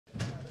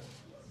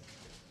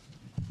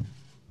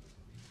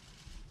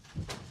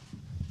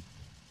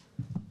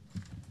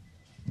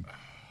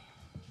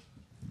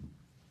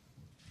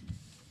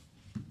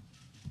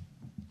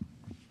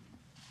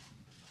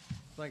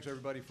Thanks,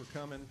 everybody, for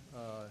coming.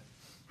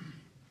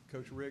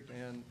 Coach Richt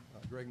and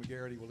Greg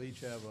McGarity will each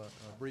have a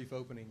brief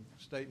opening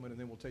statement,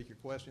 and then we'll take your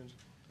questions.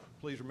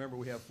 Please remember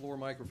we have floor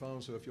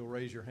microphones, so if you'll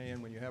raise your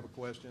hand when you have a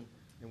question,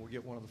 and we'll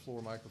get one of the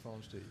floor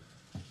microphones to you.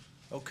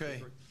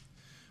 Okay.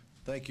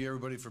 Thank you,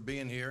 everybody, for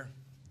being here.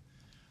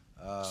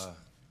 I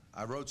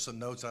wrote some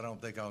notes. I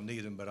don't think I'll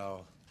need them, but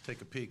I'll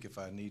take a peek if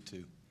I need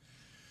to.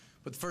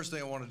 But the first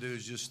thing I want to do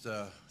is just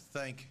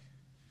thank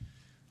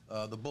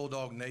the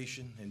Bulldog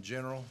Nation in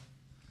general.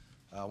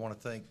 I want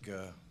to thank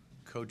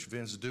Coach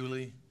Vince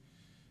Dooley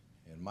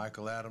and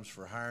Michael Adams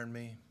for hiring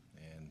me,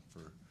 and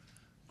for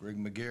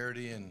Greg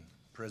McGarity and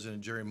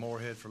President Jerry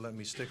Moorhead for letting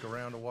me stick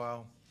around a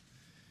while.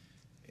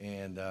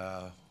 And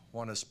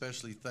want to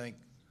especially thank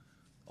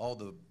all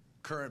the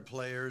current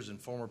players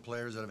and former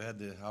players that have had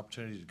the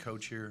opportunity to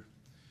coach here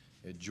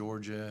at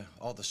Georgia,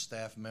 all the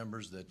staff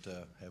members that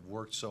have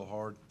worked so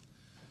hard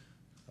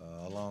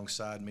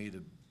alongside me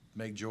to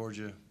make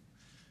Georgia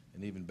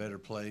an even better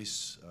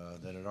place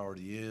than it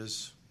already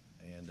is.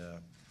 And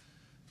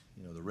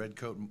you know,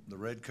 the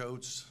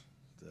redcoats,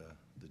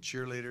 the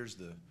cheerleaders,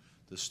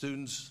 the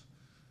students,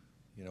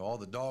 you know, all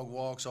the dog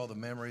walks, all the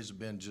memories have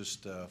been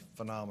just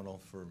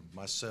phenomenal for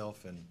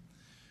myself and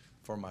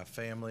for my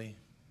family.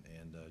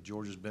 And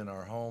Georgia's been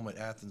our home.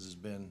 Athens has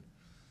been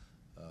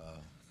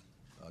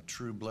a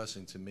true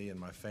blessing to me and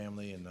my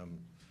family, and I'm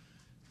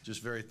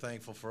just very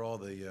thankful for all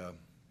the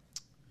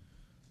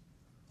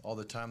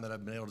time that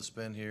I've been able to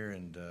spend here,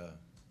 and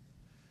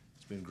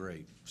it's been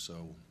great.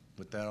 So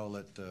with that, I'll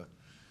let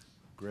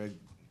Greg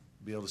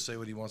be able to say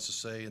what he wants to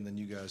say, and then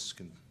you guys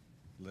can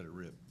let it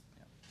rip.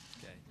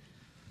 Okay.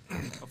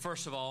 Well,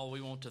 first of all,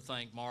 we want to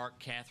thank Mark,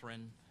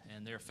 Catherine,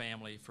 and their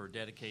family for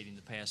dedicating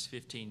the past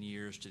 15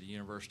 years to the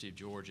University of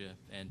Georgia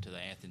and to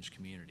the Athens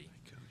community.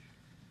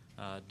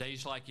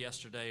 Days like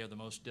yesterday are the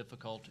most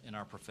difficult in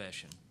our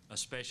profession,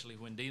 especially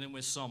when dealing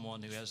with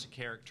someone who has the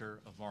character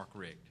of Mark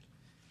Richt.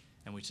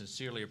 And we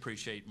sincerely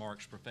appreciate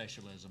Mark's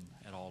professionalism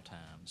at all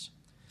times.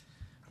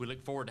 We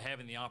look forward to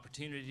having the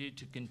opportunity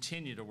to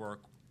continue to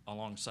work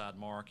alongside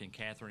Mark and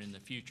Catherine in the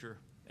future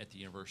at the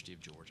University of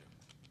Georgia.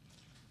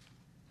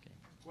 Okay.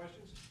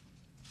 Questions?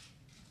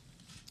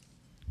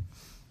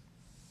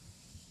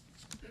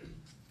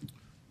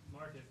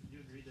 Mark, have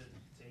you agreed to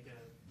take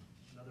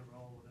another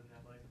role within the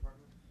athletic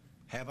department?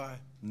 Have I?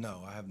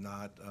 No, I have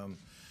not.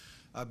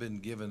 I've been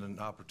given an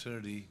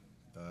opportunity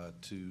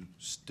to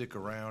stick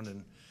around,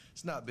 and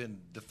it's not been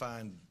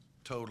defined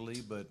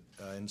totally, but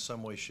in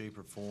some way, shape,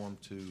 or form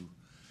to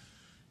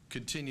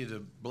continue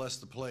to bless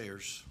the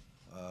players,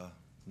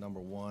 number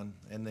one,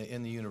 and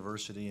in the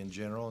university in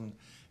general,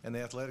 and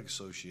the Athletic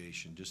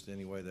Association, just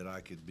any way that I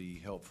could be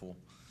helpful.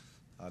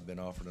 I've been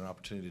offered an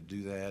opportunity to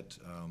do that.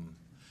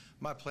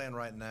 My plan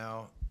right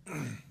now,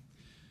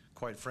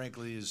 quite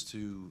frankly, is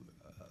to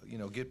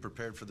get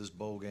prepared for this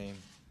bowl game.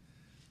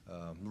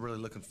 I'm really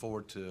looking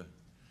forward to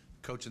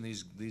coaching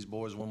these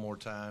boys one more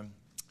time,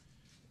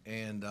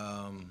 and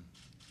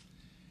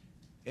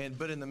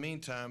but in the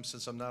meantime,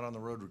 since I'm not on the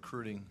road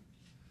recruiting,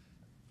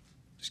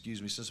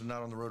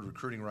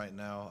 right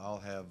now, I'll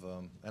have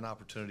an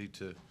opportunity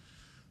to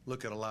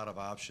look at a lot of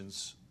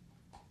options.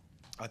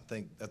 I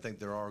think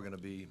there are going to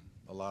be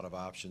a lot of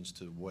options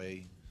to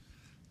weigh,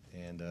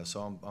 and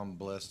so I'm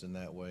blessed in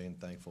that way and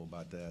thankful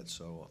about that.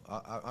 So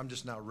I'm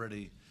just not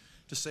ready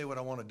to say what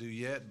I want to do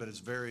yet, but it's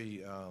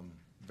very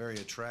very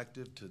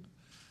attractive to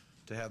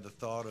have the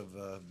thought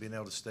of being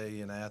able to stay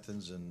in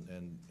Athens and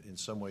in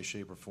some way,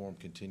 shape, or form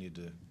continue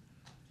to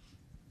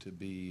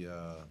be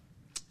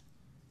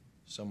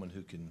someone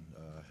who can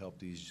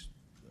help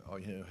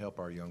help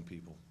our young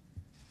people.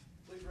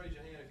 Please raise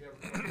your hand if you have a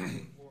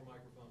question. Floor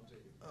microphone to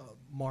you.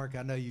 Mark,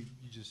 I know you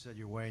just said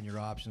you're weighing your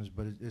options,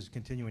 but is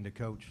continuing to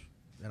coach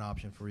an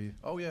option for you?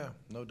 Oh yeah,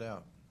 no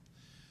doubt.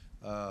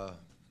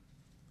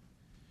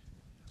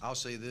 I'll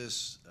say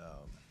this.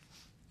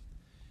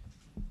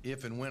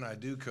 If and when I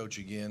do coach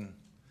again,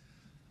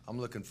 I'm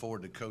looking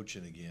forward to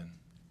coaching again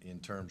in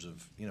terms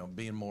of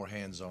being more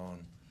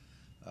hands-on.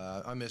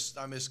 I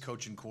miss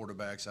coaching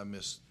quarterbacks. I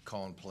miss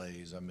calling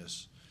plays. I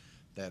miss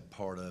that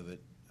part of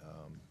it.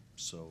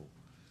 So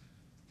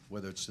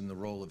whether it's in the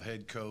role of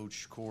head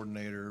coach,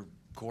 coordinator,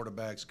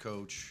 quarterbacks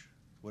coach,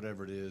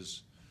 whatever it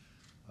is,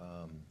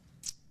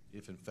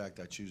 if in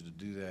fact I choose to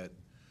do that,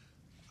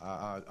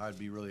 I'd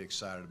be really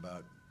excited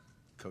about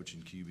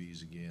coaching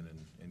QBs again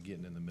and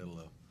getting in the middle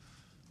of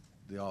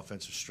the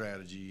offensive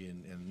strategy,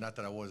 and not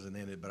that I wasn't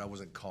in it, but I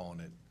wasn't calling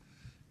it,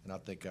 and I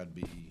think I'd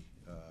be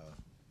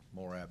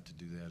more apt to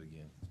do that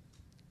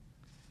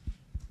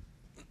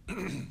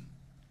again.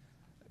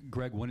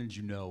 Greg, when did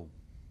you know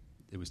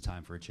it was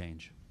time for a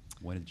change?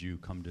 When did you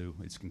come to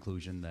its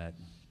conclusion that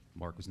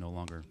Mark was no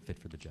longer fit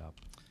for the job?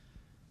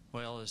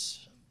 Well,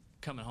 it's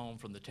coming home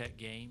from the Tech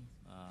game.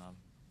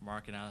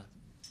 Mark and I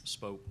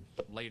spoke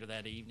later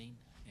that evening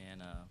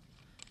and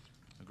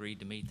agreed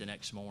to meet the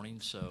next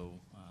morning. So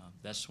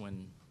that's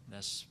when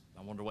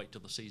I wanted to wait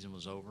till the season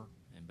was over,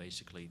 and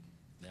basically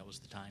that was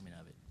the timing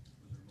of it.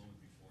 Was there a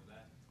moment before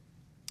that?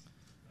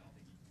 I don't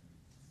think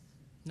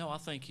No, I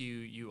think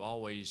you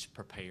always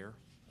prepare.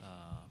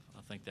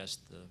 I think that's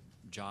the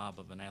job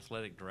of an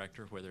athletic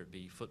director, whether it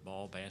be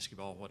football,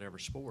 basketball, whatever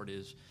sport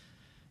is.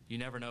 You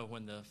never know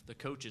when the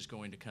coach is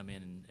going to come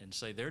in and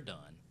say they're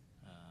done.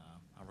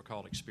 I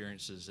recall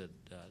experiences at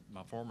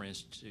my former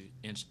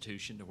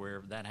institution to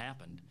where that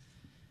happened,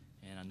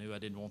 and I knew I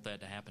didn't want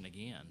that to happen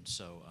again.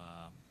 So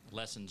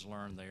lessons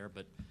learned there.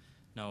 But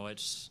no,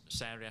 it's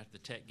Saturday after the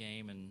Tech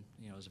game, and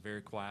it was a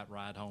very quiet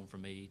ride home for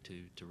me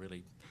to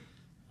really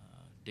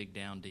dig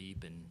down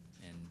deep and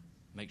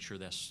make sure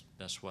that's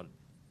what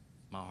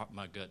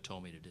my gut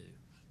told me to do.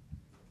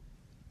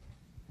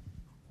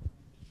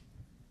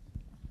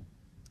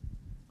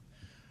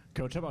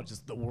 Coach, how about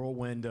just the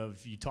whirlwind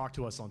of, you talked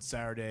to us on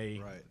Saturday,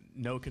 Right.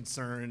 no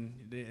concern,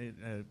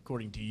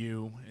 according to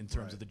you, in terms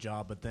Right. of the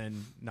job, but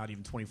then not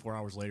even 24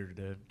 hours later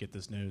to get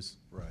this news.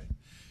 Right.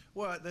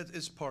 Well,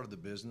 it's part of the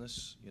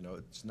business.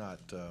 It's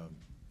not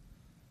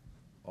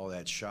all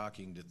that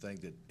shocking to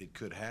think that it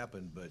could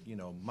happen, but,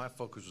 my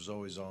focus was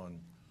always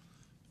on,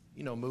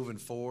 moving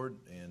forward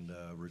and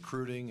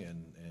recruiting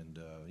and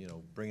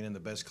bringing in the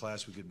best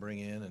class we could bring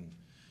in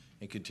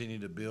and continue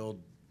to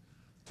build,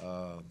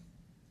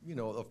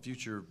 a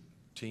future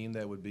team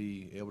that would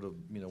be able to,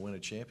 win a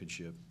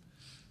championship.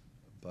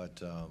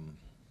 But,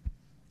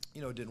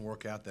 it didn't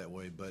work out that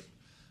way. But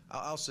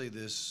I'll say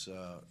this,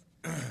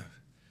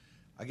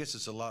 I guess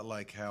it's a lot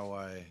like how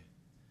I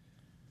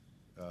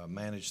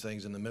manage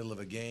things in the middle of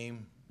a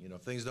game.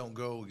 If things don't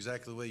go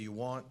exactly the way you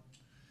want,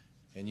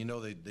 and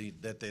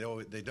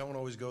they don't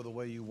always go the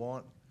way you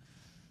want,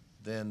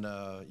 then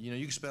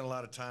you can spend a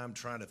lot of time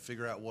trying to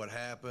figure out what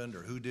happened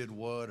or who did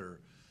what,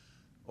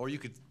 or you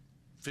could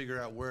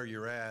figure out where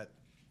you're at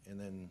and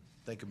then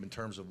think of in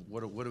terms of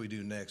what do we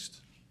do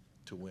next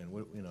to win.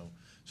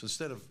 So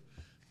instead of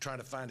trying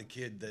to find a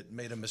kid that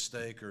made a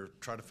mistake or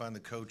try to find the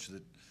coach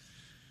that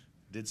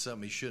did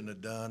something he shouldn't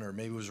have done, or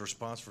maybe was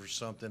responsible for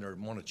something, or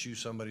want to chew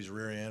somebody's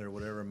rear end or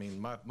whatever. I mean,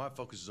 my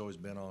focus has always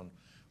been on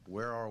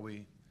where are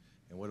we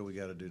and what do we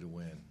got to do to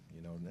win.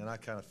 And I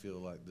kind of feel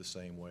like the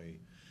same way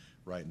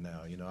right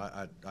now.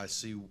 I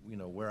see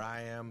where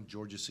I am.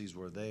 Georgia sees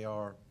where they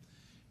are,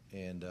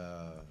 and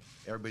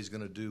everybody's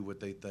going to do what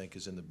they think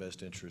is in the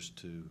best interest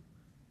to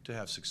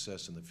have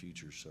success in the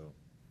future. So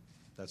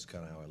that's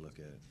kind of how I look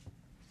at it.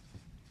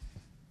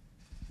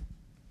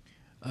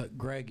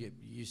 Greg,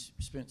 you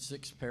spent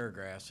 6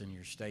 paragraphs in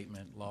your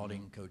statement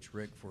lauding Coach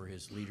Richt for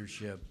his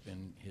leadership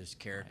and his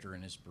character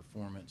and his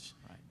performance.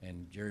 Right.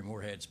 And Jerry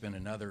Moorhead spent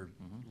another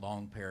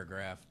long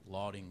paragraph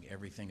lauding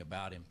everything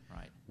about him.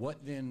 Right.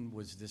 What then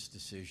was this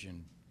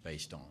decision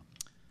based on?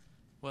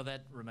 Well,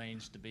 that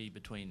remains to be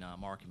between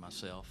Mark and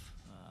myself.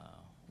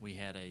 We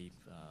had a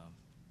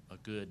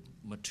good,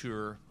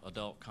 mature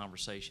adult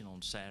conversation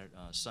on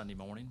Sunday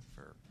morning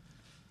for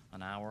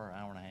an hour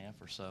and a half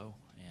or so,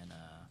 and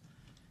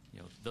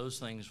those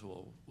things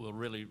will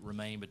really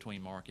remain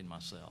between Mark and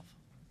myself.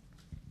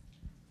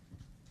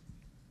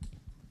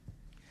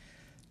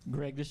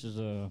 Greg, this is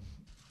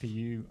for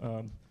you.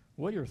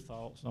 What are your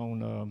thoughts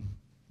on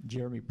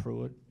Jeremy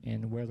Pruitt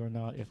and whether or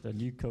not, if the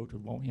new coach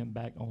would want him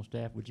back on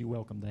staff, would you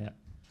welcome that?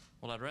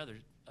 Well, I'd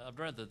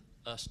rather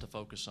us to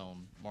focus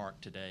on Mark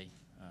today.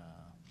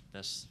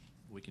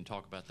 We can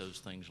talk about those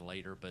things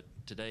later, but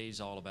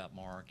today's all about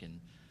Mark and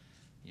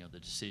the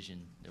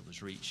decision that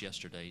was reached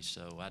yesterday.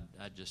 So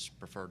I'd just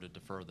prefer to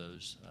defer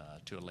those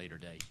to a later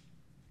date.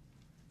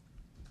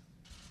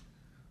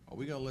 Are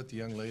we going to let the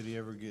young lady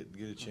ever get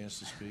a chance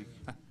to speak?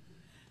 Thank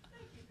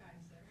you, kind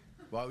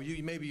sir. Well,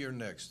 maybe you're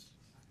next.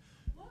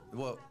 What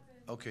Well,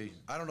 okay.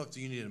 I don't know if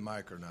you need a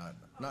mic or not.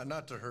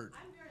 Not to hurt.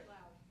 I'm very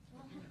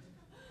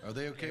loud. Are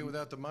they okay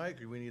without the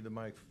mic, or we need the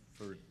mic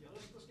for? Yeah,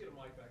 let's get a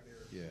mic back there.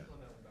 Yeah. On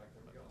that one back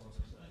there. We got one on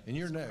the side. And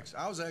you're next.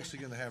 I was actually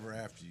going to have her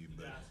after you,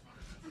 but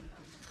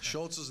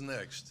Schultz is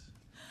next.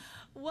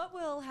 What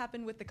will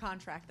happen with the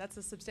contract? That's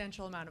a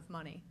substantial amount of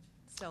money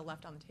still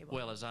left on the table.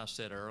 Well, as I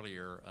said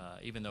earlier,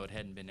 even though it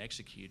hadn't been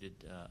executed,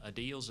 a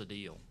deal's a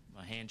deal.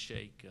 A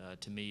handshake,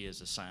 to me,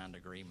 is a signed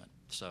agreement.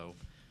 So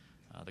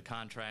the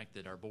contract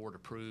that our board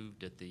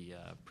approved at the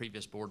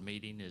previous board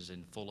meeting is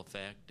in full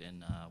effect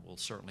and will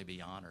certainly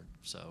be honored.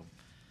 So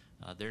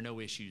there are no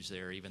issues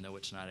there, even though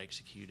it's not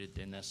executed,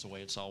 and that's the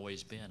way it's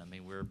always been. I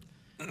mean, we're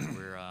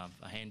a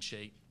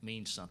handshake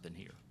means something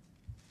here.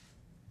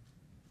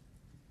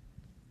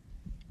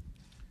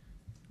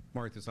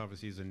 Mark, this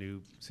obviously is a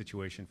new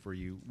situation for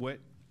you. What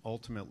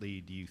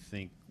ultimately do you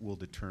think will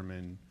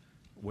determine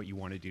what you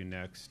want to do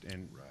next,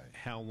 and Right.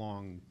 how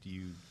long do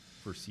you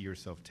foresee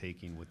yourself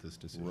taking with this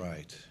decision?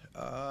 Right.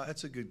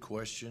 That's a good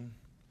question.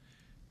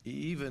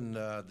 Even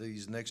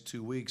these next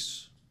 2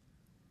 weeks,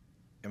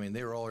 I mean,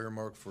 they were all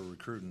earmarked for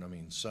recruiting. I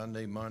mean,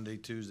 Sunday, Monday,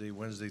 Tuesday,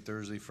 Wednesday,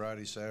 Thursday,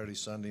 Friday, Saturday,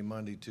 Sunday,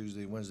 Monday,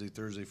 Tuesday, Wednesday,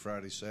 Thursday,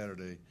 Friday,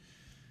 Saturday.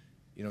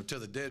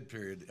 Till the dead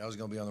period, I was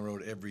going to be on the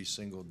road every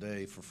single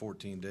day for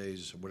 14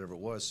 days, or whatever it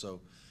was.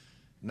 So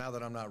now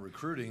that I'm not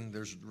recruiting,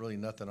 there's really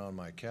nothing on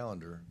my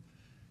calendar.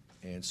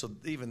 And so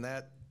even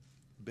that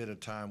bit of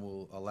time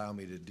will allow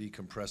me to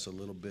decompress a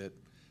little bit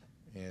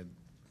and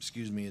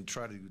and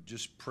try to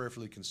just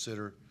prayerfully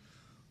consider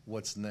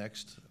what's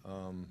next.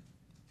 And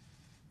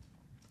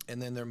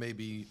then there may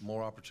be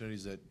more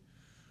opportunities that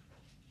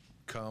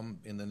come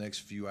in the next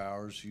few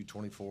hours,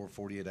 24,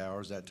 48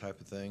 hours, that type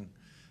of thing.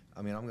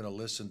 I mean, I'm going to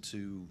listen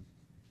to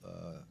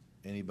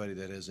anybody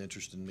that has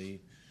interest in me,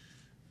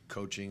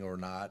 coaching or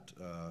not.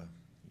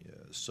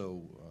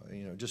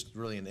 Just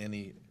really in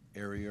any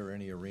area or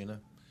any arena,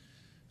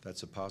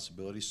 that's a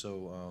possibility.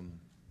 So,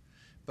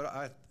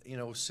 but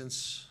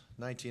since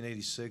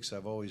 1986,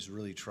 I've always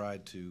really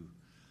tried to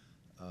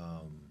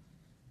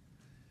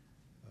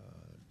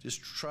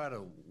just try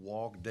to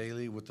walk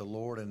daily with the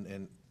Lord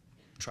and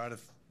try to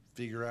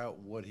figure out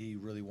what He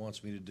really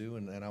wants me to do,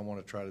 and I want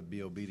to try to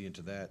be obedient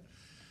to that.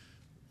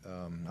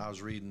 I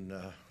was reading,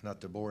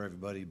 not to bore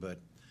everybody, but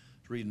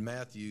reading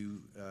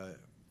Matthew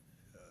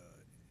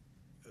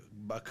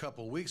a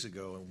couple of weeks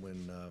ago, and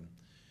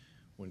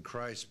when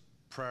Christ,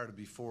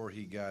 before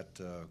He got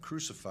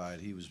crucified,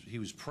 He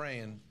was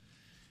praying,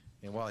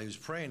 and while He was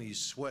praying, He's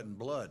sweating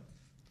blood,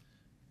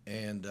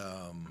 and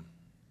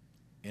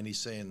He's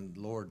saying,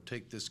 "Lord,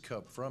 take this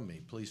cup from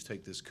me. Please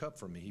take this cup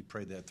from me." He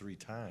prayed that 3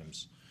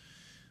 times.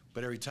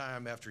 But every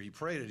time after He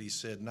prayed it, He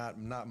said, not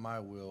my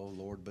will,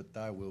 Lord, but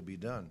Thy will be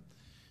done.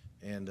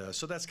 And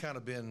so that's kind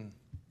of been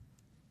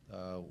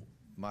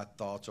my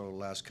thoughts over the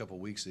last couple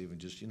of weeks even,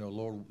 just,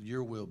 Lord,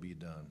 Your will be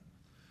done.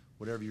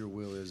 Whatever Your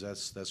will is,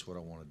 that's what I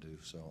want to do.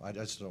 So I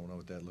just don't know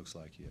what that looks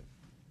like yet.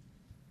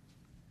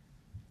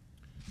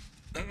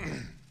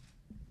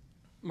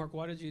 Mark,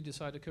 why did you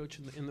decide to coach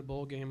in the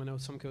bowl game? I know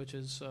some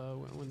coaches,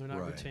 when they're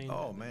not retained.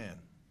 Oh, man.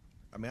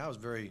 I mean, I was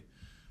very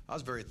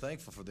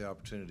thankful for the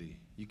opportunity.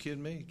 You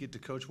kidding me? Get to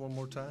coach one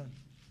more time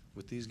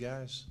with these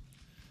guys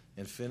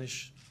and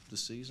finish the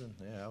season?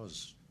 Yeah, I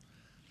was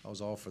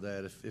all for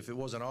that. If it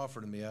wasn't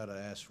offered to me, I'd have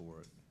asked for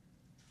it.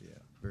 Yeah,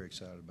 very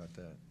excited about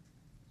that.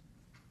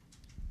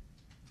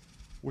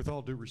 With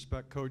all due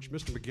respect, Coach,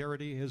 Mr.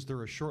 McGarity, is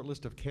there a short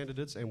list of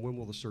candidates, and when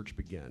will the search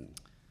begin?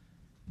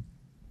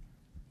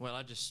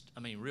 Well,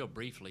 real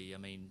briefly,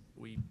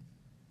 we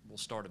will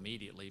start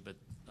immediately, but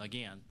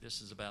again,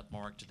 this is about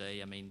Mark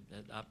today.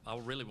 I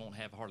really won't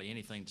have hardly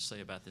anything to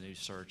say about the new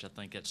search. I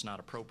think that's not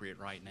appropriate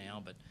right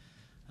now, but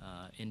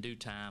in due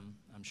time,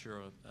 I'm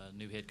sure a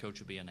new head coach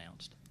will be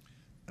announced.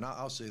 And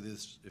I'll say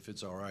this, if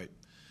it's all right.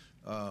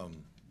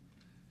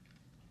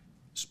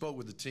 Spoke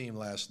with the team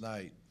last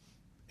night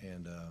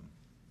and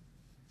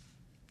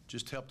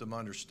just helped them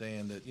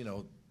understand that,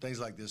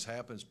 things like this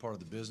happen. It's part of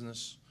the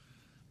business.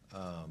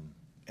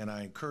 And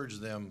I encourage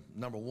them,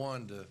 number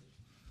one,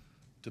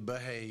 to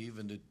behave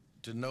and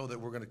to know that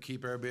we're going to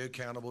keep everybody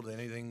accountable to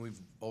anything we've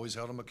always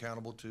held them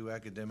accountable to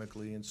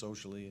academically and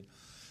socially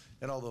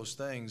and all those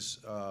things.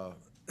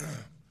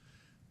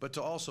 But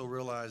to also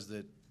realize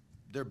that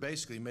they're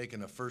basically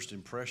making a first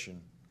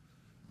impression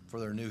for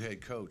their new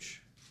head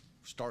coach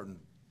starting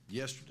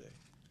yesterday.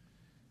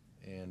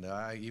 And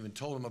I even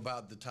told them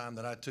about the time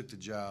that I took the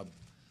job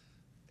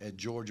at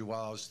Georgia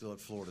while I was still at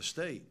Florida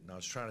State. And I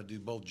was trying to do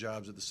both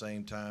jobs at the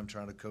same time,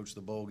 trying to coach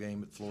the bowl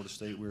game at Florida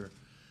State. We were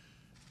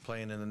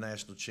playing in the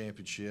national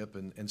championship.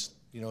 And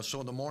so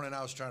in the morning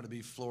I was trying to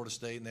be Florida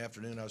State. In the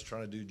afternoon I was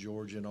trying to do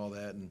Georgia and all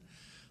that. And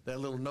that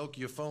little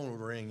Nokia phone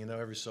would ring,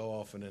 every so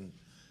often. And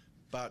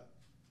about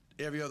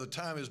every other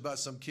time it was about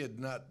some kid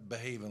not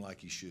behaving like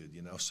he should,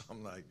 So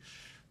I'm like,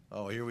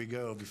 oh, here we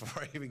go.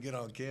 Before I even get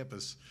on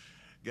campus,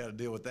 got to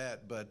deal with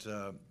that. But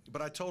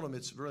I told him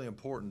it's really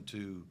important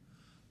to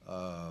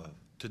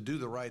do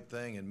the right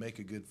thing and make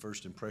a good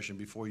first impression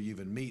before you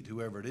even meet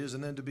whoever it is,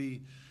 and then to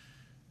be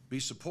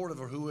supportive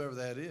of whoever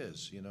that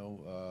is.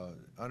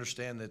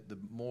 Understand that the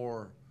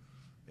more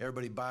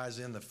everybody buys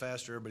in, the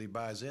faster everybody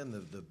buys in,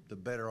 the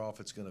better off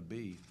it's going to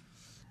be.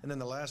 And then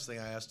the last thing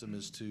I asked him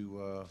is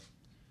to,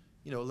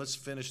 let's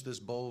finish this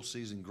bowl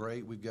season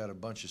great. We've got a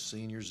bunch of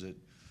seniors that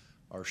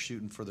are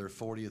shooting for their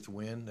 40th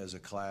win as a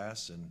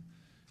class, and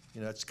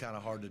that's kind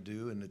of hard to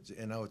do, and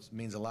it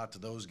means a lot to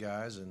those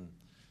guys, and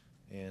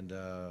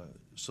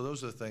so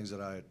those are the things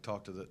that I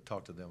talked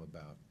to them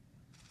about.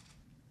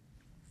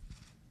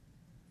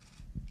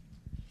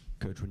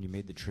 Coach, when you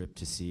made the trip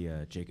to see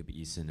Jacob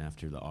Eason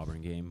after the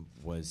Auburn game,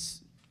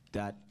 was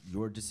that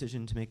your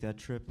decision to make that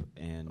trip?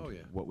 And oh,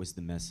 yeah. What was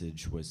the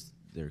message? Was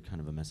there kind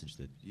of a message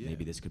that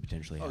maybe this could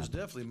potentially happen? It was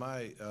definitely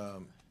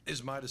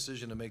my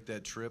decision to make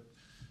that trip.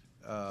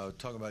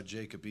 Talking about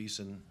Jacob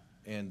Eason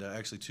and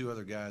actually 2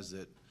 other guys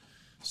that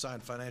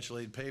signed financial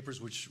aid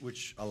papers,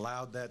 which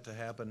allowed that to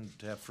happen,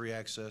 to have free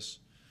access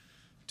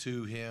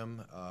to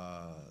him.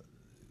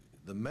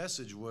 The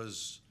message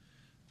was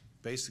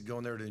basically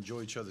going there to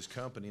enjoy each other's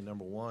company,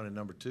 number one, and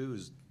number 2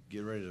 is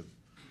get ready to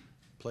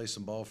play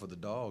some ball for the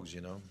dogs,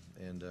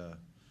 And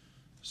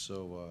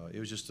so it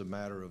was just a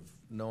matter of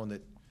knowing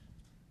that,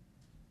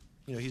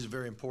 he's a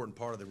very important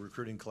part of the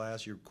recruiting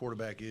class. Your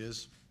quarterback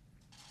is.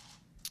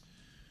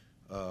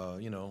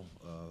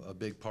 A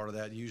big part of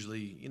that.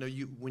 Usually,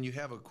 when you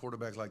have a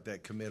quarterback like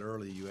that commit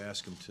early, you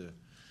ask him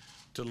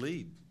to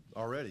lead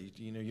already.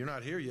 You're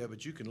not here yet,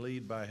 but you can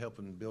lead by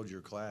helping build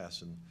your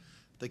class, and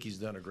think he's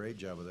done a great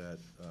job of that.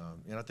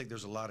 And I think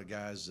there's a lot of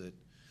guys that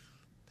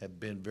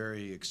have been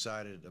very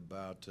excited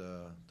about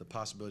the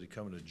possibility of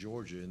coming to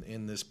Georgia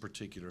in this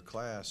particular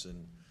class.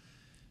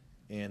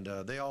 And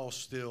they all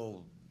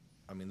still,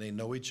 I mean, they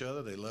know each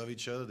other, they love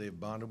each other, they've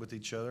bonded with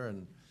each other.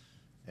 And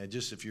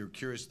just if you're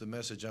curious the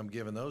message I'm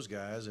giving those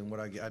guys, and what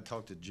I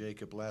talked to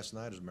Jacob last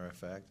night, as a matter of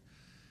fact,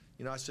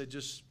 you know, I said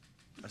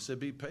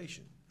be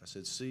patient. I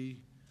said, see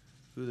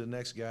who the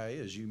next guy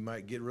is. You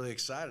might get really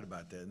excited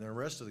about that, and the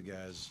rest of the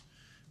guys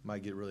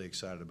might get really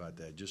excited about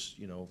that. Just,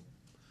 you know,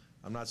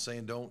 I'm not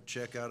saying don't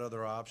check out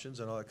other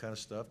options and all that kind of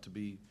stuff to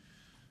be,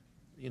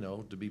 you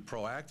know, to be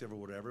proactive or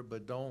whatever,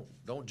 but don't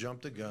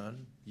jump the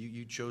gun.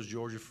 You chose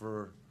Georgia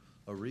for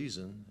a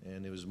reason,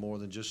 and it was more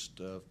than just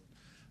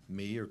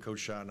me or Coach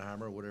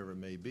Schottenheimer or whatever it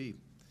may be.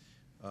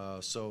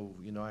 So,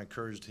 you know, I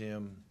encouraged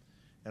him,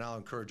 and I'll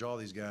encourage all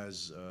these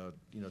guys,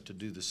 you know, to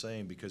do the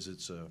same, because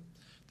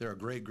they're a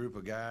great group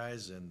of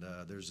guys, and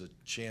there's a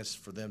chance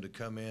for them to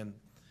come in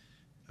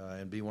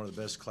and be one of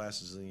the best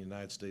classes in the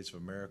United States of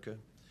America.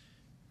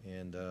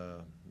 And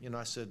you know,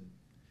 I said,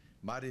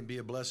 might even be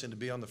a blessing to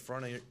be on the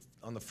front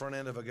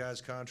end of a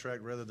guy's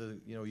contract rather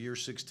than, you know, year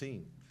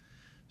 16.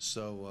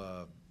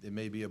 So it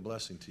may be a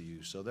blessing to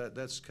you. So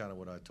that's kind of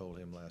what I told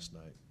him last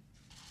night.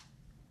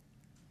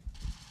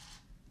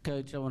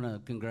 Coach, I want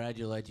to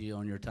congratulate you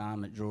on your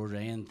time at Georgia,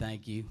 and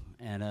thank you,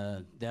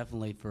 and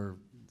definitely for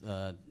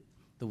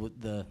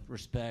the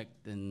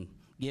respect and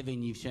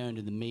giving you've shown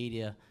to the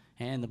media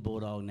and the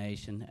Bulldog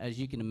Nation. As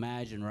you can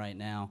imagine right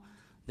now,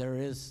 there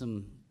is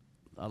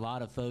a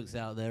lot of folks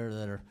out there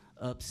that are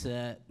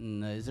upset.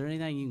 And is there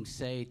anything you can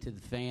say to the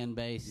fan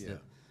base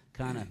that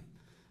kind of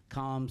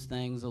calms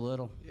things a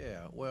little?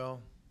 Yeah,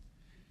 well,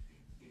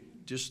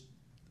 just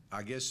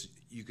I guess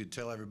you could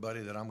tell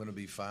everybody that I'm going to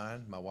be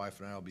fine. My wife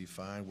and I will be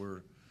fine.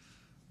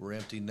 We're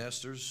empty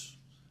nesters.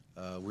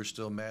 We're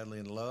still madly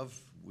in love.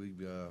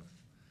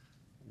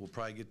 We'll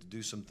probably get to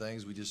do some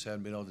things we just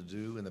haven't been able to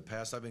do in the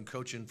past. I've been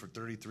coaching for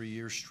 33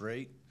 years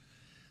straight,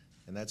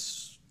 and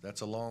that's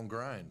a long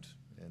grind,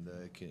 and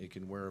it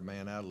can wear a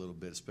man out a little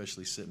bit,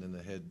 especially sitting in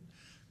the head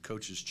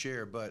coach's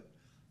chair. But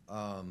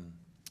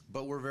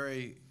we're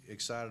very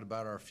excited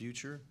about our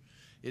future.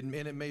 And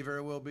it may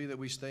very well be that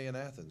we stay in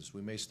Athens.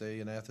 We may stay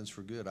in Athens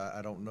for good.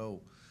 I don't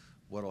know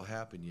what will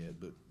happen yet,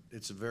 but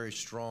it's a very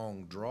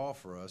strong draw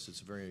for us.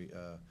 It's a very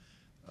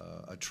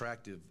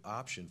attractive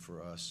option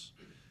for us.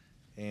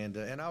 And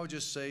I would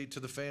just say to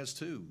the fans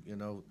too, you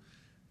know,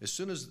 as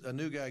soon as a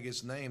new guy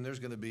gets named, there's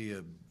going to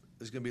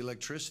be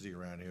electricity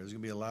around here. There's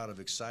going to be a lot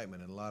of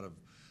excitement and a lot of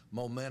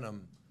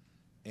momentum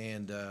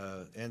and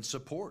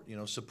support. You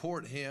know,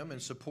 support him and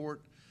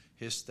support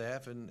his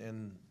staff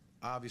and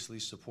obviously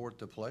support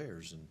the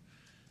players. And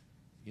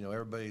you know,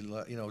 everybody,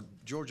 you know,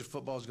 Georgia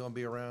football is going to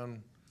be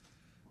around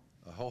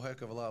a whole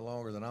heck of a lot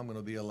longer than I'm going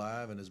to be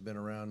alive, and has been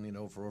around, you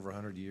know, for over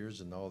 100 years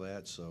and all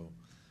that. So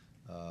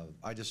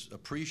I just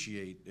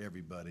appreciate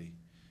everybody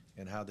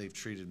and how they've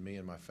treated me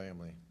and my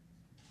family.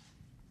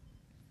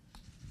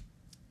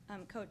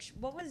 Coach,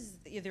 what was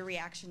the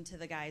reaction to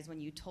the guys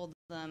when you told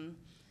them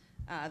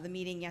the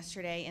meeting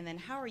yesterday, and then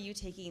how are you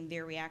taking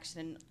their reaction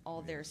and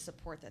all their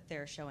support that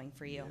they're showing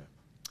for you? Yeah.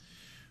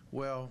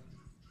 Well,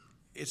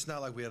 it's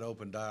not like we had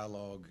open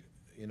dialogue.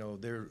 You know,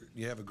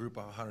 you have a group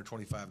of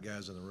 125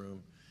 guys in the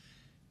room,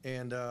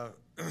 and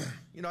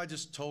you know, I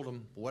just told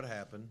them what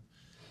happened,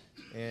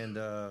 and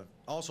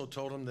also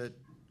told them that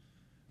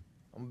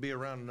I'm gonna be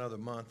around another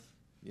month.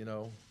 You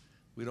know,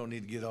 we don't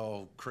need to get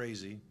all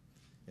crazy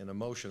and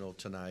emotional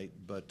tonight,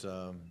 but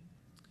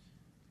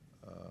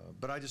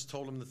I just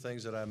told them the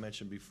things that I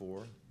mentioned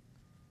before.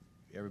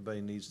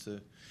 Everybody needs to.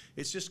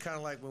 It's just kind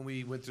of like when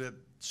we went through that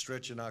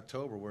stretch in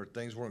October where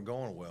things weren't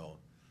going well,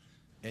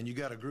 and you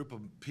got a group of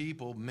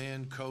people,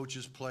 men,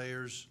 coaches,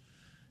 players,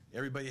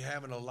 everybody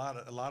having a lot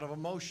of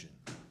emotion,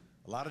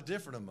 a lot of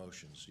different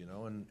emotions, you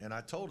know. And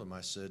I told them,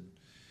 I said,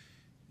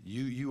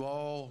 you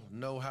all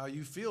know how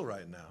you feel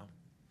right now,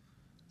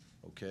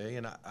 okay?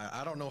 And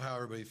I don't know how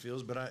everybody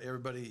feels, but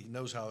everybody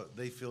knows how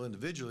they feel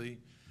individually,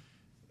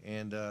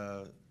 and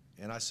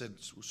I said,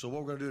 so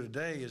what we're going to do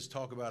today is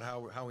talk about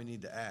how we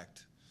need to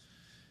act,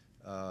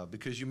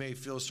 because you may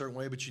feel a certain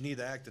way, but you need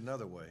to act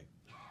another way.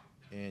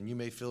 And you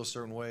may feel a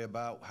certain way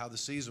about how the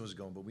season was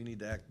going, but we need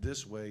to act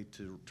this way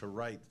to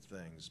right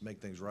things, make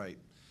things right,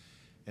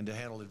 and to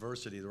handle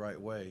adversity the right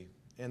way.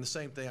 And the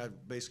same thing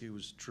basically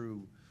was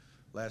true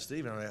last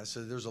evening. I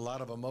said there's a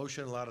lot of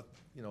emotion, a lot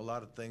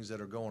of things that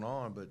are going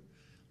on, but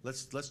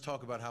let's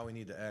talk about how we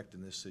need to act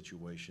in this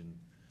situation,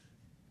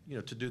 you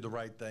know, to do the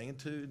right thing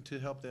and to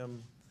help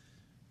them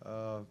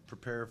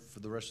prepare for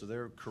the rest of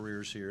their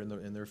careers here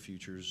and their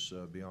futures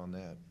beyond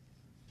that.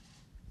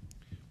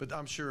 But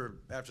I'm sure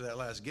after that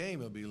last game,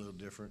 it'll be a little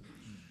different.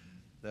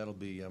 That'll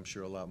be, I'm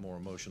sure, a lot more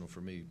emotional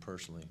for me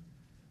personally.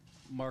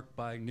 Mark,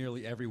 by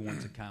nearly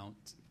everyone's account,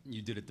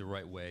 you did it the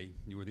right way.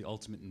 You were the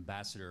ultimate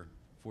ambassador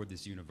for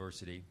this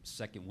university,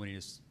 second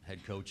winningest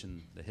head coach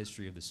in the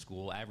history of the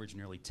school, averaged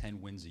nearly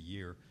 10 wins a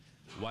year.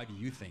 Why do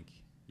you think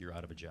you're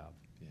out of a job?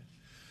 Yeah.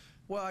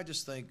 Well, I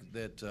just think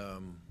that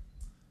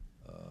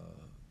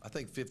I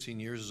think 15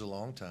 years is a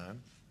long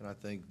time, and I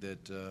think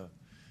that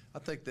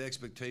the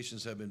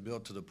expectations have been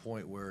built to the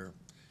point where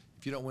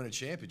if you don't win a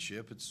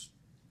championship, it's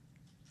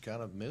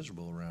kind of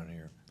miserable around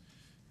here.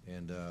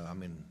 And I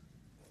mean,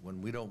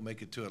 when we don't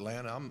make it to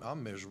Atlanta,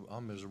 I'm miserable.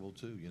 I'm miserable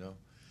too, you know.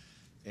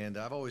 And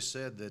I've always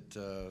said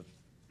that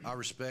I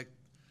respect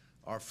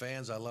our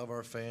fans. I love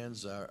our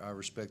fans. I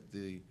respect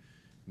the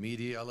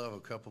media. I love a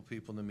couple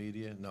people in the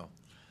media. No,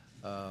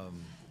 I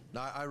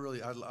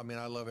mean,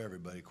 I love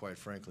everybody, quite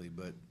frankly.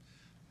 But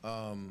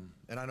and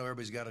I know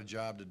everybody's got a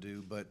job to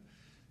do. But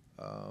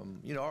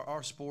you know,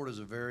 our sport is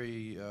a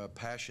very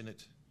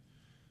passionate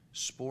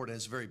sport, and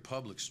it's a very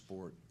public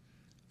sport.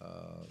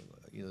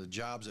 You know, the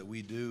jobs that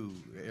we do,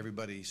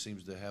 everybody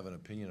seems to have an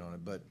opinion on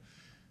it. But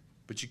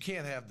you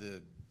can't have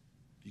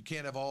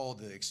all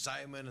the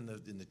excitement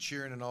and the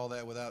cheering and all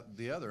that without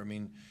the other. I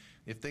mean,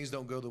 if things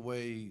don't go the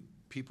way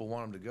people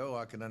want them to go,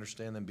 I can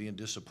understand them being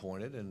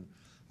disappointed, and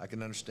I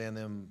can understand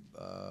them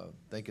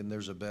thinking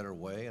there's a better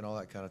way and all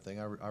that kind of thing.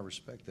 I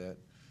respect that.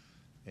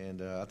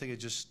 And I think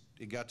it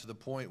got to the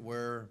point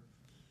where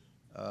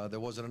there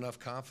wasn't enough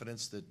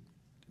confidence that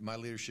my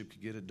leadership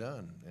could get it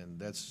done. And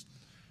that's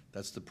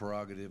the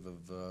prerogative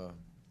of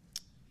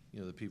you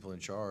know, the people in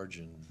charge,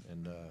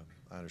 and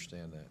I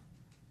understand that.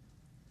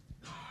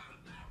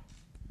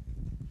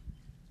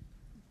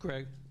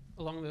 Greg,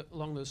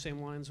 along those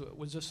same lines,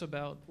 was this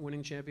about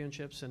winning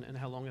championships and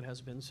how long it has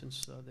been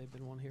since they've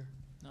been won here?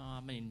 No,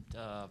 I mean,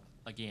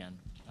 again,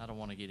 I don't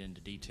want to get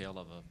into detail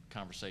of a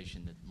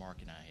conversation that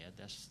Mark and I had.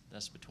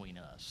 That's between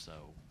us.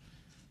 So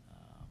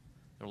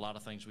there are a lot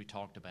of things we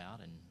talked about,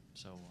 and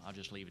so I'll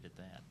just leave it at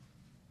that.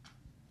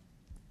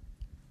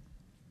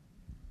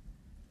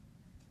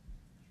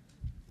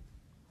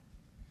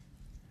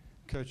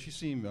 Coach, you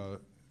seem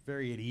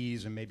very at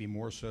ease, and maybe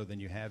more so than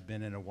you have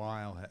been in a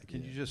while.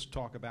 Can you just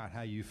talk about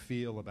how you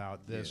feel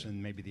about this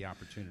and maybe the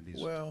opportunities?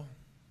 Well,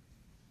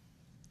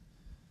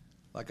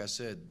 like I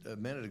said a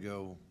minute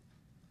ago,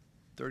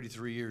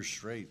 33 years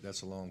straight,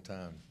 that's a long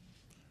time.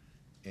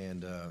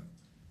 And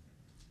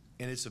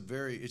it's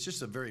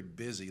just a very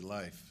busy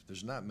life.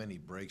 There's not many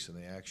breaks in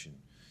the action.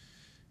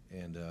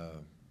 And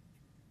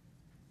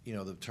you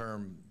know, the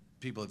term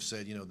people have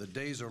said, you know, the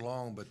days are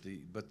long, but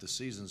the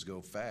seasons go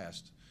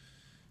fast.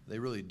 They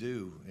really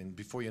do, and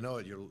before you know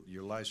it,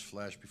 your life's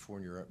flashed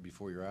before your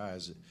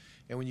eyes.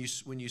 And when you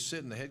sit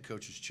in the head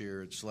coach's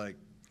chair, it's like,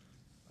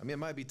 I mean, it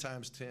might be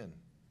times 10.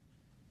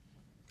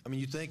 I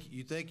mean, you think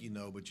you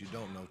know, but you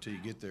don't know till you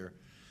get there,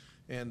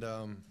 and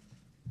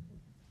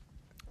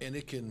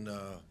it can,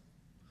 I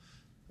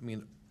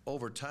mean,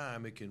 over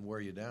time it can wear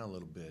you down a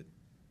little bit,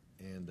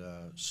 and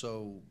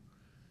so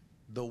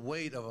the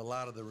weight of a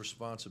lot of the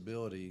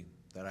responsibility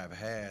that I've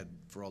had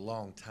for a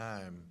long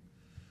time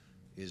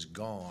is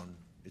gone.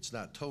 It's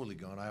not totally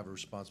gone. I have a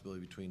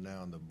responsibility between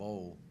now and the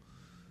bowl,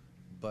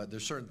 but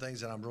there's certain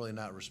things that I'm really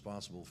not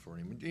responsible for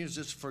anymore. It's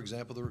just, for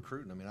example, the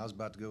recruiting. I mean, I was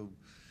about to go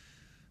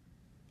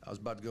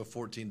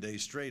 14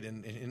 days straight,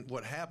 and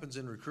what happens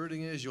in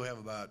recruiting is you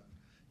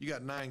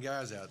got 9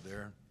 guys out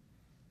there,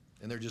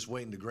 and they're just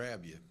waiting to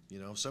grab you.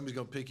 You know, somebody's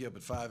going to pick you up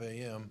at 5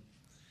 a.m.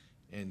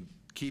 and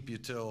keep you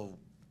till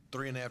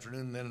 3 in the afternoon,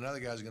 and then another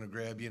guy's going to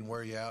grab you and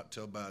wear you out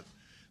till about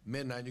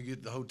midnight. You get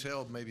to the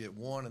hotel maybe at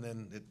 1, and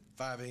then at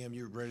 5 a.m.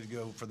 you're ready to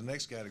go for the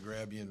next guy to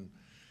grab you. And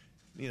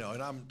you know,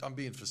 and I'm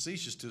being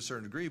facetious to a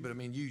certain degree, but I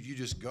mean, you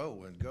just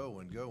go and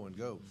go and go and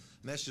go,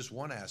 and that's just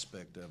one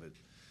aspect of it.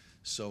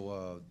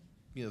 So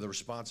you know, the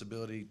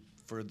responsibility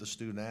for the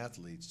student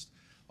athletes,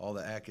 all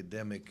the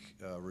academic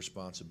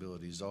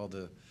responsibilities, all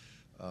the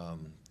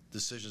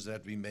decisions that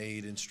have to be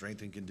made in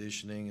strength and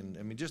conditioning, and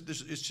I mean,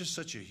 it's just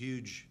such a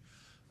huge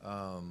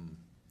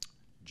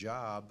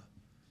job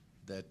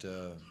that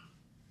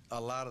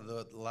a lot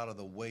of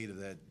the weight of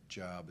that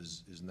job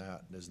is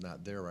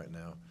not there right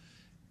now.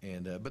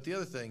 And but the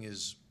other thing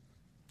is,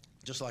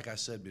 just like I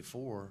said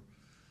before,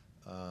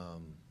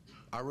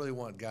 I really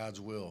want God's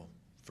will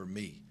for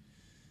me,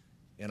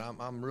 and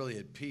I'm really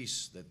at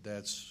peace that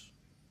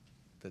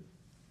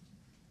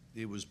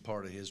it was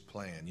part of His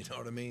plan. You know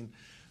what I mean?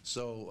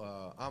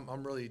 So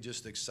I'm really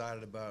just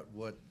excited about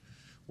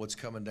what's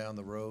coming down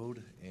the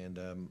road, and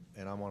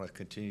I want to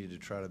continue to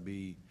try to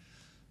be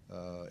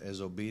as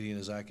obedient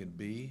as I can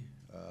be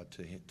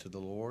to the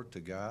Lord,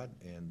 to God,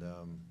 and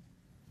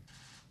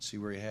see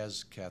where He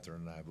has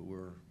Catherine and I. But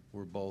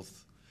we're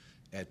both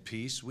at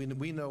peace.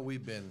 We know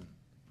we've been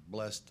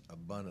blessed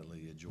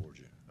abundantly at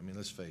Georgia. I mean,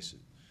 let's face it,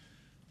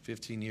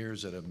 15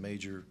 years at a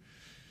major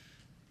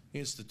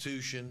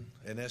institution,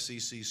 an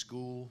SEC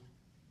school,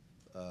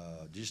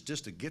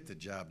 just to get the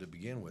job to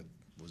begin with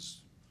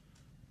was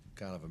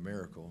kind of a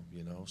miracle,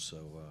 you know.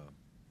 So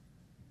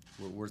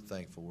we're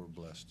thankful. We're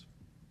blessed.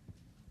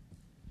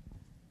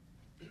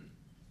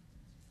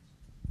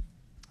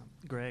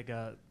 Greg,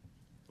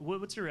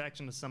 what's your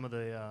reaction to some of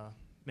the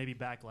maybe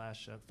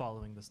backlash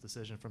following this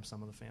decision from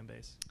some of the fan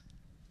base?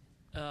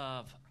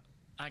 I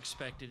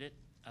expected it.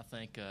 I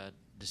think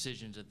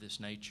decisions of this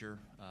nature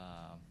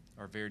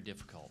are very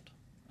difficult.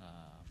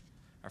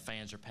 Our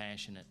fans are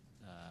passionate.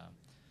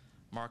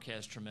 Mark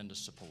has tremendous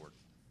support.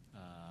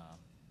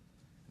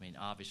 I mean,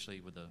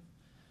 obviously, with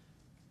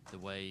the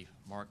way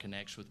Mark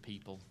connects with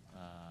people,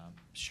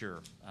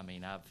 sure. I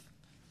mean,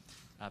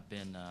 I've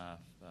been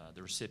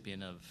the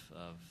recipient of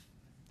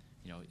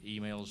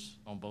emails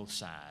on both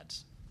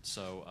sides.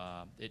 So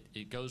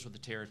it goes with the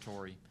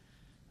territory.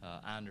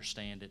 I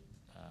understand it.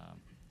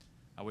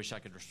 I wish I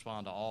could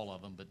respond to all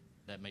of them, but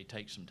that may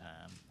take some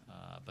time.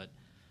 But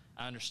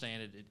I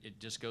understand it. It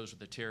just goes with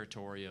the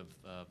territory of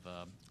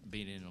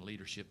being in a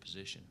leadership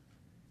position.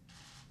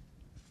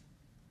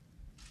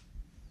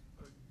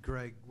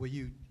 Greg, will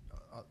you,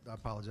 I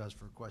apologize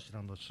for a question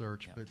on the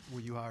search, but will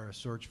you hire a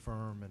search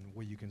firm, and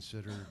will you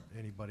consider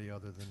anybody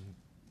other than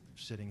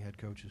sitting head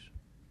coaches?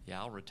 Yeah,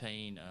 I'll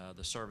retain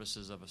the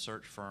services of a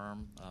search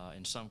firm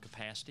in some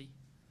capacity,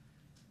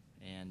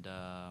 and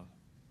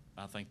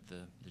I think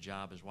the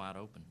job is wide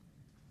open.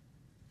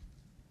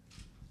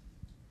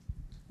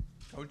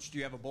 Coach, do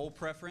you have a bowl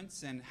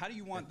preference, and how do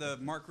you want the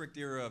Mark Richt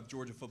era of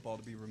Georgia football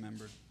to be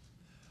remembered?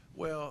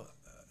 Well,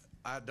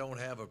 I don't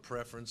have a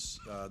preference.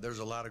 There's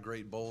a lot of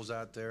great bowls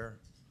out there.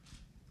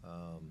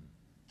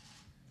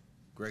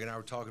 Greg and I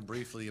were talking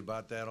briefly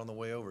about that on the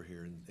way over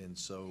here, and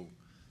so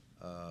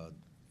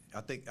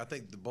I think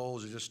the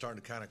bowls are just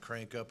starting to kind of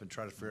crank up and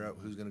try to figure out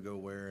who's going to go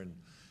where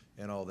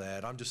and all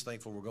that. I'm just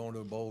thankful we're going to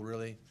a bowl.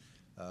 Really,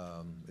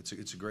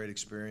 it's a great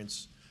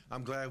experience.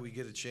 I'm glad we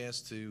get a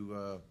chance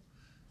to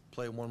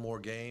play one more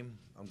game.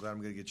 I'm glad I'm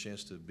going to get a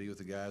chance to be with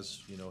the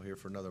guys, here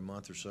for another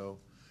month or so,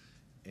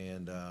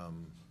 and I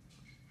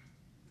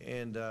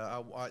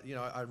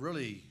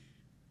really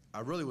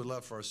would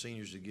love for our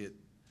seniors to get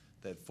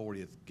that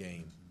 40th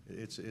game.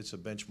 It's a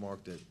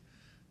benchmark that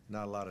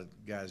not a lot of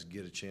guys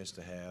get a chance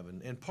to have,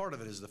 and part of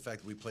it is the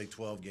fact that we play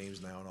 12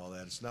 games now and all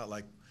that. It's not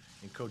like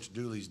in Coach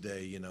Dooley's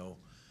day,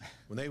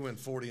 when they went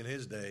 40 in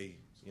his day,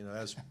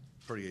 that's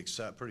pretty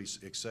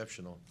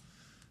exceptional.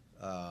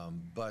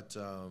 But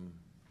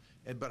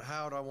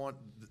how do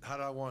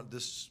I want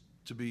this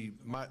to be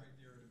my?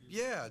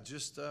 Yeah,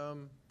 just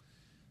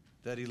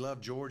that he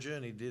loved Georgia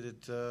and he did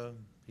it.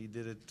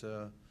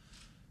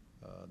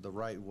 The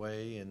right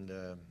way, and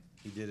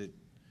he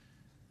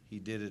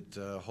did it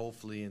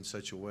hopefully in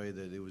such a way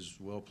that it was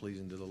well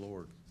pleasing to the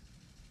Lord.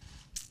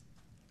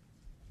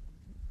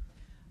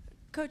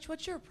 Coach,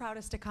 what's your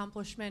proudest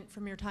accomplishment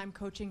from your time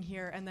coaching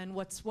here, and then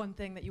what's one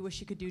thing that you wish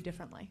you could do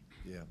differently?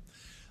 Yeah,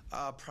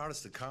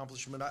 proudest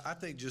accomplishment, I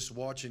think just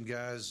watching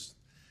guys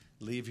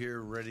leave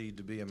here ready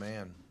to be a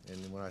man,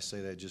 and when I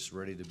say that, just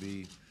ready to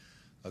be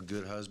a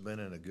good husband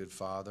and a good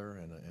father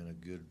and a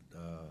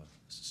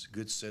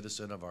good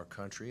citizen of our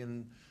country,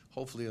 and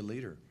hopefully a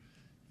leader.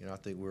 I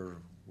think we're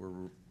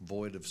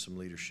void of some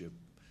leadership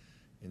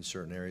in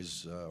certain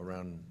areas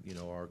around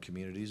our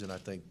communities, and I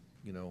think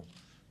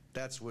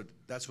that's what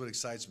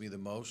excites me the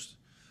most,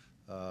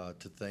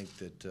 to think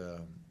that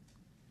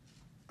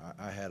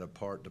I had a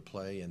part to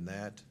play in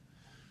that.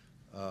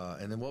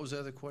 And then what was the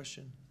other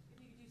question? If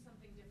you could do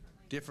something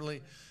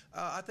differently.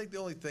 I think the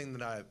only thing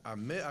that I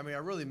miss, I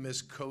really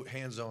miss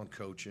hands-on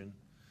coaching,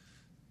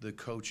 the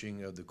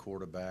coaching of the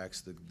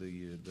quarterbacks,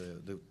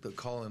 the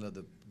calling of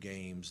the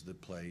games, the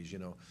plays.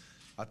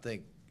 I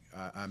think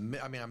I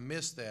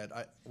missed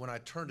that. When I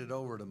turned it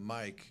over to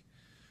Mike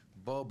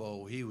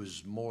Bobo, he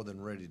was more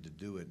than ready to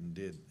do it and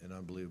did an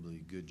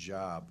unbelievably good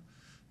job,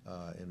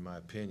 in my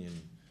opinion.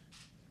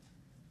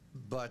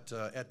 But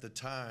at the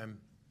time,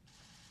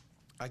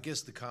 I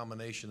guess the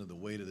combination of the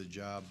weight of the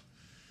job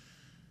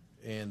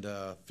and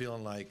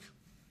feeling like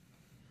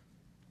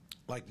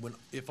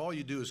if all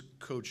you do is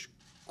coach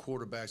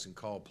quarterbacks and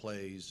call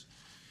plays,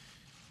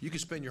 you can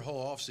spend your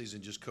whole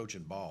offseason just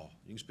coaching ball.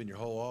 You can spend your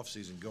whole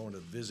offseason going to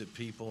visit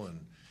people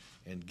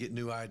and get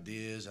new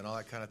ideas and all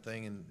that kind of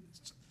thing. And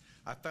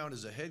I found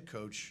as a head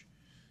coach,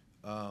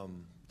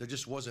 there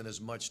just wasn't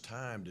as much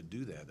time to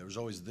do that. There was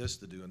always this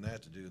to do and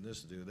that to do and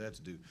this to do and that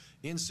to do.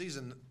 In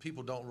season,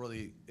 people don't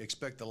really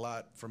expect a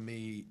lot from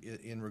me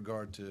in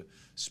regard to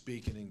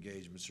speaking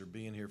engagements or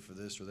being here for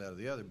this or that or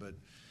the other. But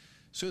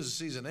as soon as the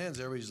season ends,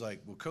 everybody's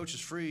like, well, Coach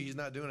is free. He's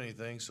not doing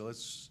anything, so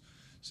let's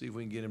see if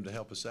we can get him to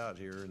help us out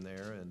here and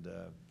there.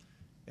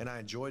 And I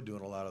enjoyed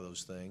doing a lot of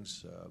those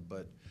things.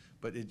 But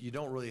you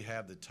don't really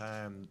have the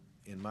time,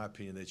 in my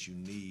opinion, that you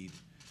need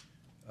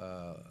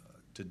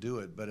to do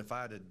it. But if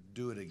I had to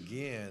do it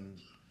again,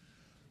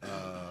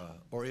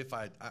 or if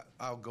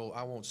I'll go,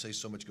 I won't say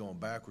so much going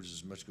backwards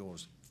as much going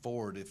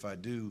forward. If I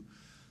do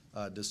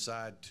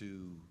decide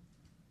to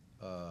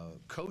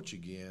coach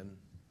again,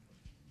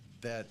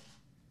 that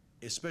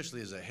especially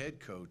as a head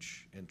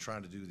coach and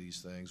trying to do these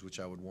things, which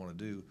I would want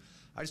to do,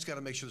 I just got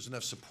to make sure there's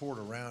enough support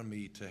around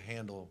me to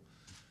handle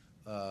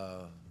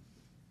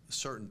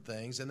certain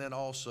things, and then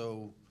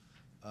also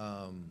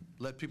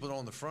let people know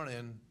on the front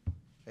end,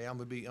 hey, I'm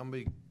gonna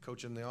be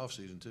coaching in the off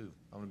season too.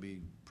 I'm gonna be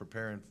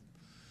preparing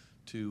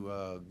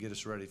to get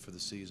us ready for the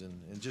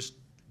season, and just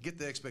get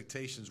the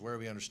expectations where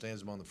we understands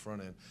them on the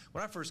front end.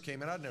 When I first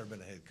came in, I'd never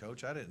been a head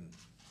coach. I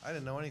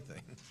didn't know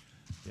anything.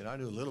 I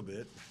knew a little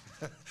bit.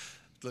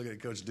 Looking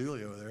at Coach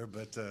Dooley over there,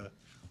 but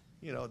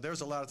you know,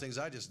 there's a lot of things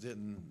I just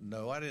didn't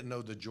know. I didn't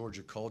know the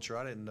Georgia culture.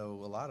 I didn't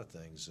know a lot of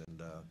things.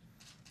 And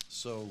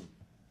so,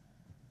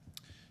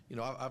 you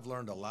know, I've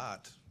learned a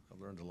lot.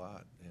 I've learned a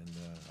lot. And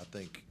I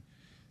think,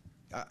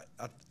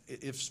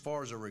 if as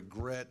far as a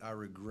regret, I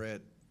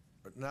regret,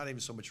 not even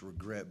so much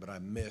regret, but I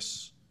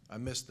miss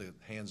the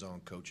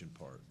hands-on coaching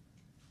part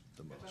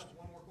the most.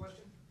 One more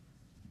question.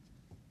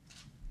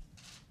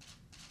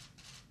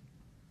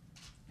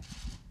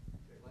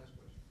 Okay, last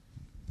question.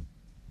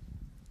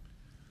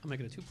 I'll make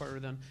it a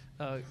two-parter then.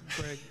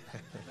 Greg.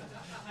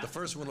 The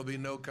first one will be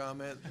no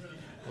comment.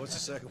 What's the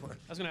second one?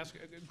 I was going to ask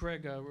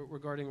Greg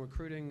regarding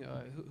recruiting,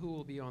 who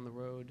will be on the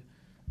road?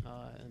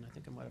 And I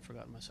think I might have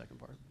forgotten my second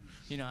part.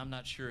 You know, I'm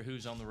not sure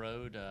who's on the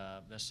road.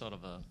 That's sort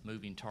of a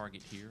moving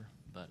target here,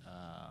 but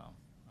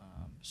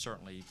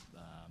certainly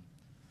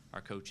our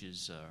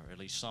coaches, or at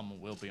least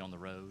some, will be on the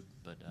road.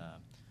 But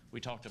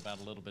we talked about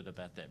a little bit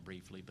about that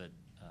briefly, but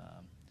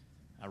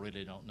I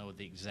really don't know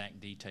the exact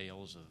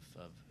details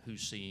of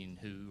who's seeing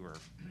who or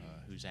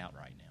who's out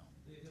right now.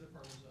 The other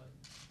part was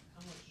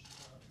how much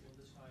will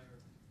this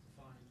hire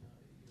define your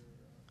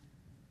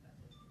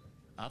athletic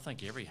director? I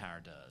think every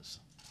hire does.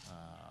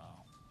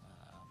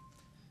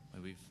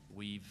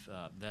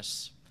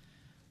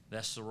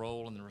 That's the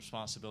role and the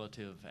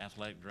responsibility of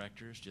athletic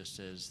directors, just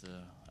as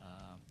the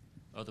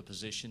other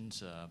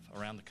positions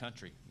around the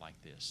country like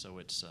this. So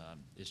it's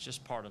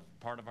just part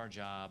of our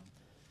job.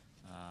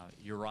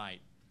 You're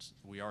right.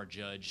 We are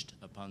judged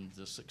upon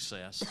the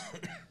success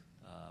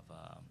of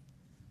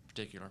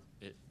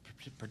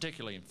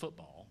particularly in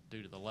football,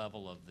 due to the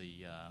level of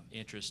the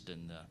interest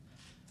and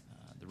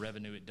the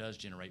revenue it does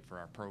generate for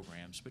our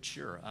programs. But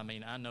sure, I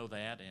mean, I know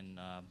that, and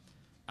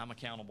I'm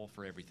accountable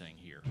for everything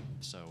here.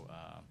 So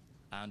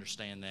I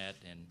understand that,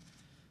 and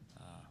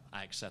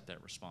I accept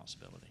that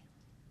responsibility.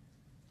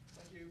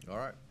 Thank you. All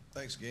right.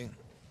 Thanks, gang.